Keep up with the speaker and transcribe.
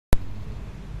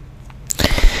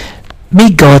May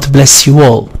God bless you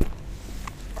all.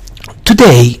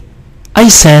 Today I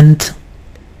sent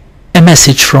a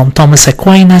message from Thomas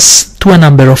Aquinas to a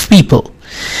number of people,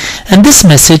 and this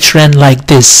message ran like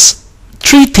this: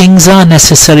 3 things are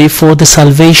necessary for the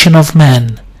salvation of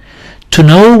man: to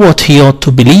know what he ought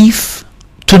to believe,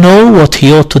 to know what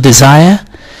he ought to desire,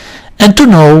 and to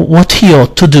know what he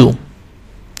ought to do.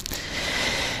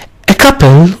 A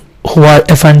couple who are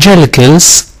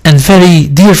evangelicals and very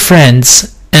dear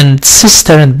friends and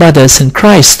sister and brothers in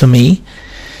Christ to me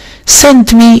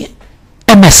sent me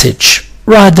a message,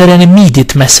 rather an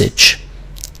immediate message.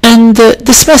 And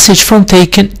this message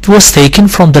was taken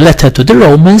from the letter to the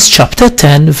Romans, chapter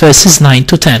 10, verses 9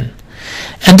 to 10.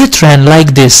 And it ran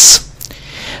like this: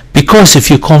 because if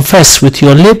you confess with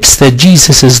your lips that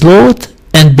Jesus is Lord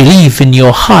and believe in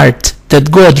your heart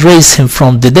that God raised him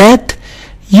from the dead,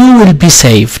 you will be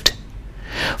saved.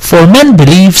 For man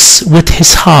believes with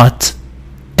his heart,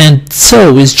 and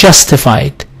so is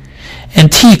justified,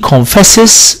 and he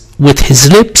confesses with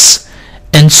his lips,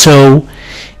 and so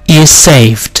is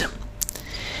saved.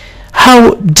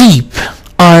 How deep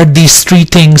are these 3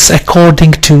 things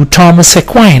according to Thomas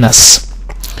Aquinas?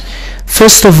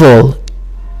 First of all,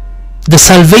 the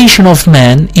salvation of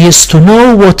man is to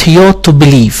know what he ought to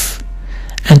believe.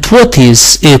 And what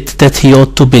is it that he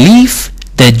ought to believe?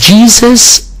 That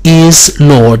Jesus is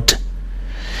Lord.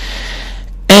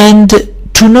 And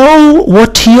to know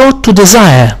what he ought to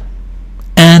desire.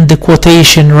 And the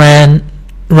quotation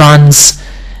runs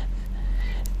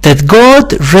that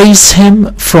God raised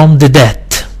him from the dead.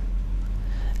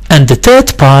 And the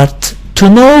third part, to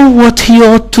know what he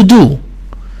ought to do.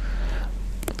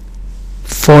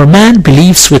 For man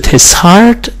believes with his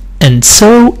heart, and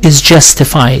so is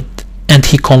justified, and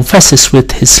he confesses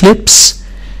with his lips,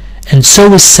 and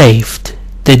so is saved,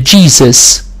 that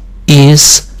Jesus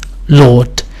is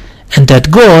Lord, and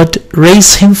that God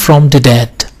raised him from the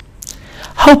dead.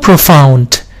 How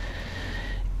profound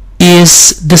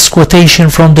is this quotation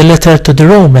from the letter to the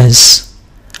Romans?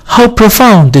 How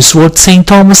profound is what St.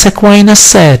 Thomas Aquinas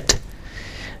said.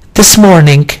 This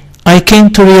morning I came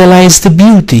to realize the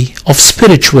beauty of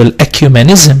spiritual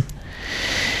ecumenism,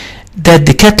 that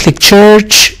the Catholic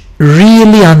Church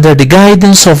really, under the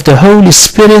guidance of the Holy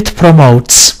Spirit,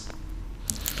 promotes.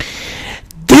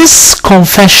 This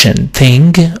confession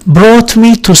thing brought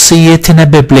me to see it in a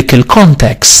biblical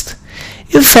context.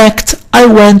 In fact, I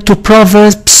went to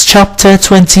Proverbs chapter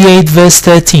 28 verse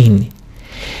 13.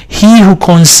 He who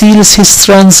conceals his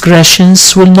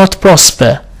transgressions will not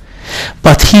prosper,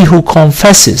 but he who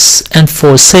confesses and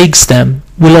forsakes them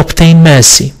will obtain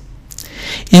mercy.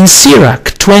 In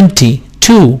Sirach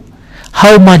 20:2,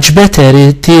 how much better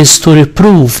it is to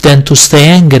reprove than to stay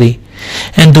angry,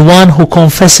 and the one who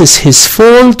confesses his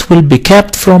fault will be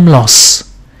kept from loss.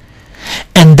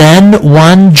 And then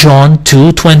 1 John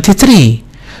 2:23,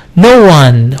 no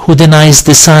one who denies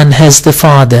the Son has the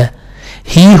Father.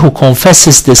 He who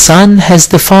confesses the Son has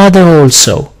the Father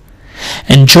also.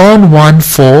 And John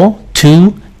 1:4,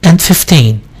 2 and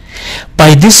 15.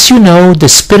 By this you know the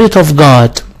Spirit of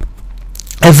God.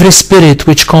 Every spirit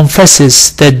which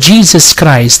confesses that Jesus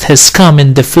Christ has come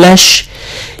in the flesh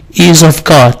is of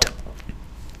God.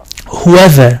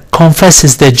 Whoever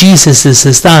confesses that Jesus is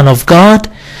the Son of God,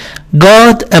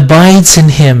 God abides in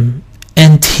him,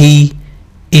 and he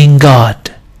in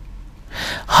God.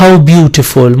 How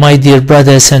beautiful, my dear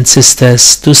brothers and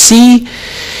sisters, to see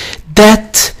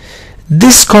that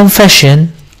this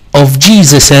confession of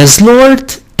Jesus as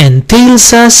Lord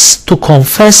entails us to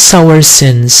confess our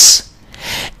sins,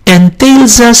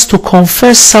 entails us to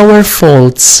confess our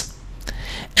faults.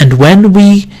 And when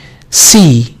we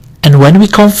see and when we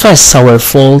confess our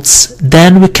faults,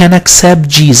 then we can accept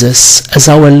Jesus as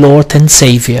our Lord and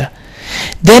Savior.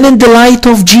 Then in the light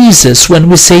of Jesus, when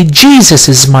we say Jesus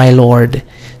is my Lord,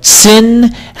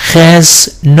 sin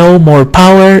has no more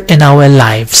power in our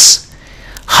lives.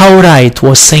 How right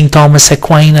was St. Thomas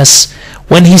Aquinas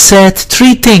when he said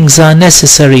 3 things are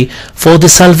necessary for the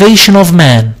salvation of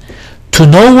man: to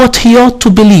know what he ought to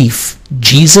believe,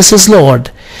 Jesus is Lord;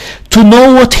 to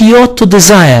know what he ought to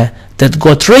desire, that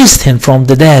God raised him from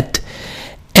the dead;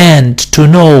 and to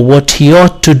know what he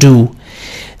ought to do.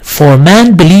 For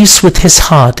man believes with his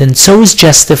heart, and so is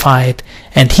justified,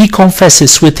 and he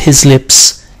confesses with his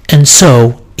lips, and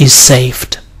so is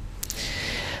saved.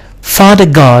 Father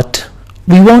God,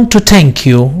 we want to thank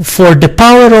you for the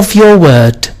power of your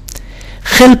word.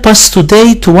 Help us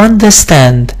today to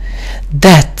understand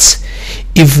that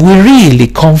if we really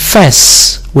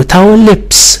confess with our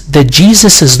lips that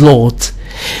Jesus is Lord,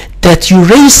 that you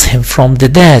raised him from the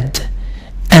dead,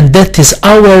 and that is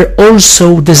our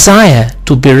also desire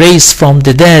to be raised from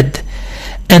the dead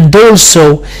and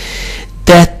also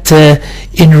that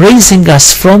in raising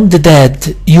us from the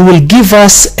dead, you will give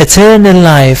us eternal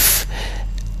life,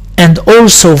 and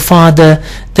also, Father,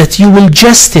 that you will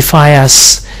justify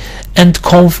us, and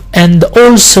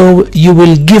also you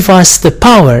will give us the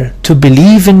power to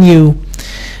believe in you.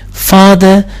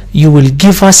 Father, you will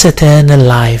give us eternal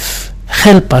life.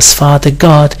 Help us, Father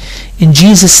God, in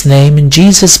Jesus' name, in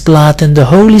Jesus' blood, and the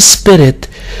Holy Spirit,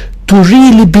 to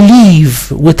really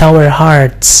believe with our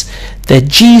hearts that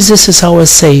Jesus is our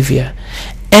Savior.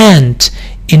 And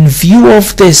in view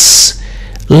of this,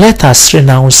 let us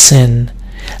renounce sin.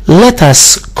 Let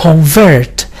us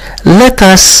convert. Let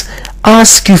us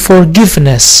ask you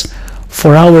forgiveness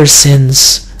for our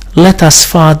sins. Let us,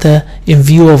 Father, in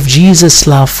view of Jesus'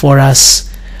 love for us,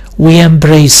 we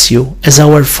embrace you as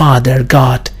our Father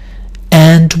God,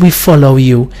 and we follow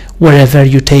you wherever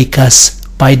you take us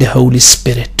by the Holy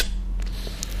Spirit.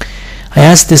 I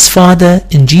ask this, Father,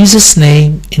 in Jesus'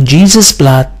 name, in Jesus'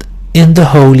 blood, in the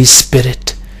Holy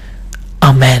Spirit.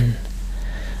 Amen.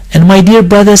 And my dear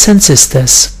brothers and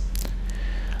sisters,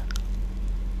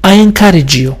 I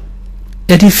encourage you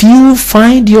that if you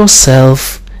find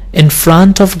yourself in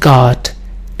front of God,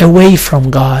 away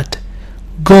from God,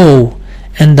 go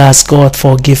and ask God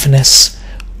forgiveness.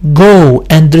 Go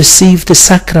and receive the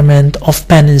sacrament of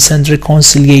penance and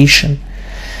reconciliation.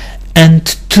 And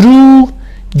through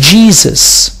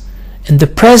Jesus, in the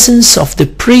presence of the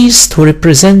priest who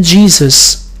represents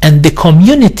Jesus and the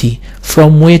community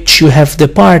from which you have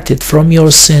departed from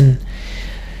your sin,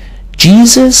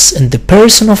 Jesus, in the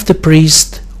person of the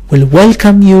priest, will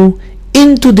welcome you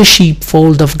into the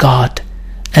sheepfold of God,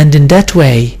 and in that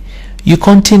way you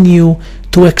continue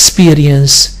to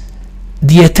experience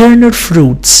the eternal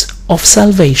fruits of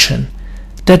salvation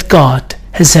that God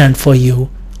has earned for you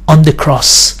on the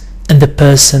cross in the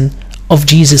person of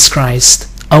Jesus Christ,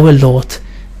 our Lord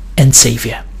and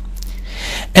Savior.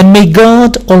 And may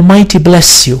God Almighty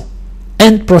bless you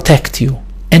and protect you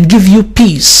and give you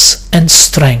peace and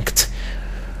strength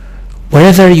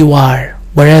wherever you are,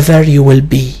 wherever you will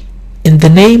be. In the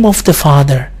name of the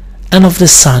Father, and of the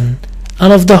Son,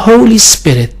 and of the Holy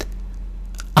Spirit.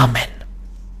 Amen.